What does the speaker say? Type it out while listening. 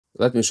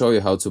Let me show you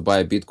how to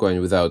buy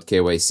Bitcoin without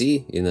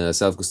KYC in a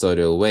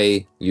self-custodial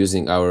way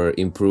using our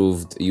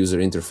improved user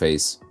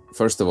interface.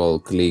 First of all,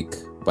 click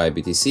Buy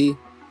BTC,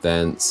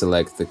 then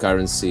select the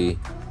currency.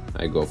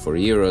 I go for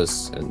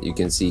euros, and you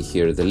can see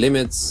here the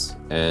limits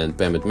and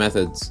payment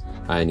methods.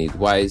 I need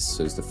WISE,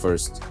 so it's the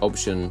first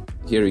option.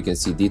 Here you can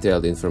see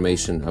detailed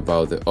information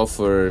about the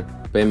offer.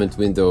 Payment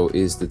window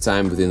is the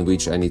time within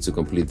which I need to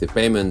complete the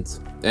payment,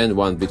 and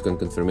 1 Bitcoin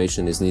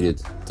confirmation is needed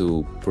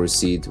to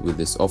proceed with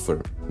this offer.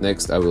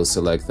 Next, I will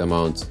select the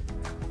amount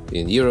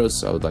in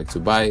euros I would like to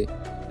buy,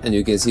 and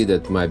you can see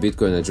that my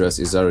Bitcoin address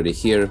is already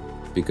here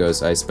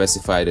because I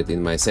specified it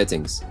in my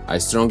settings. I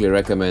strongly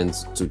recommend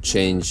to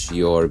change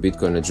your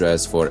Bitcoin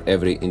address for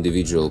every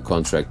individual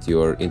contract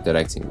you're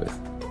interacting with.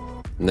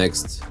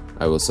 Next,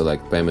 I will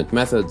select payment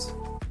method.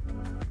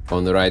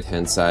 On the right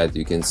hand side,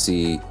 you can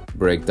see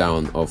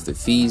breakdown of the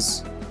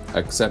fees,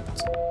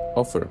 accept,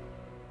 offer.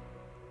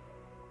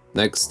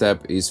 Next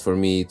step is for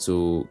me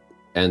to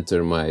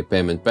enter my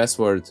payment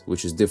password,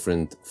 which is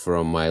different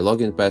from my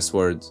login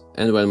password.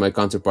 And when my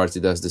counterparty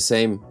does the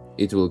same,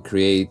 it will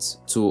create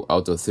 2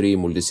 out of 3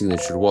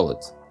 multi-signature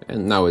wallet.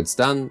 And now it's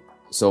done.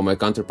 So my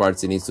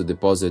counterparty needs to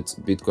deposit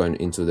Bitcoin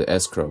into the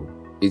escrow.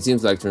 It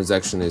seems like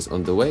transaction is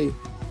on the way.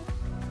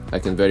 I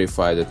can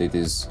verify that it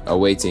is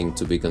awaiting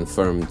to be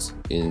confirmed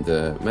in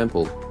the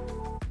mempool.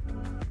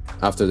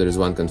 After there is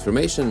 1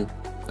 confirmation,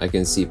 I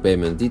can see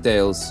payment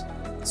details.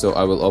 So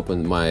I will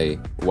open my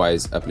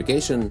WISE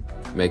application,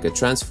 make a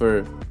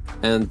transfer,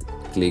 and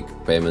click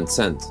Payment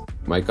Sent.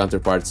 My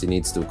counterparty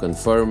needs to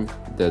confirm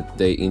that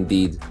they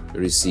indeed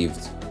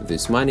received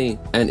this money,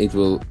 and it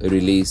will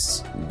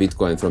release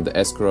Bitcoin from the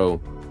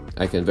escrow.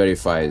 I can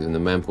verify it in the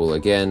mempool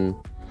again,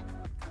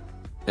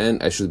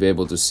 and I should be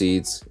able to see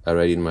it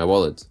already in my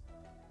wallet.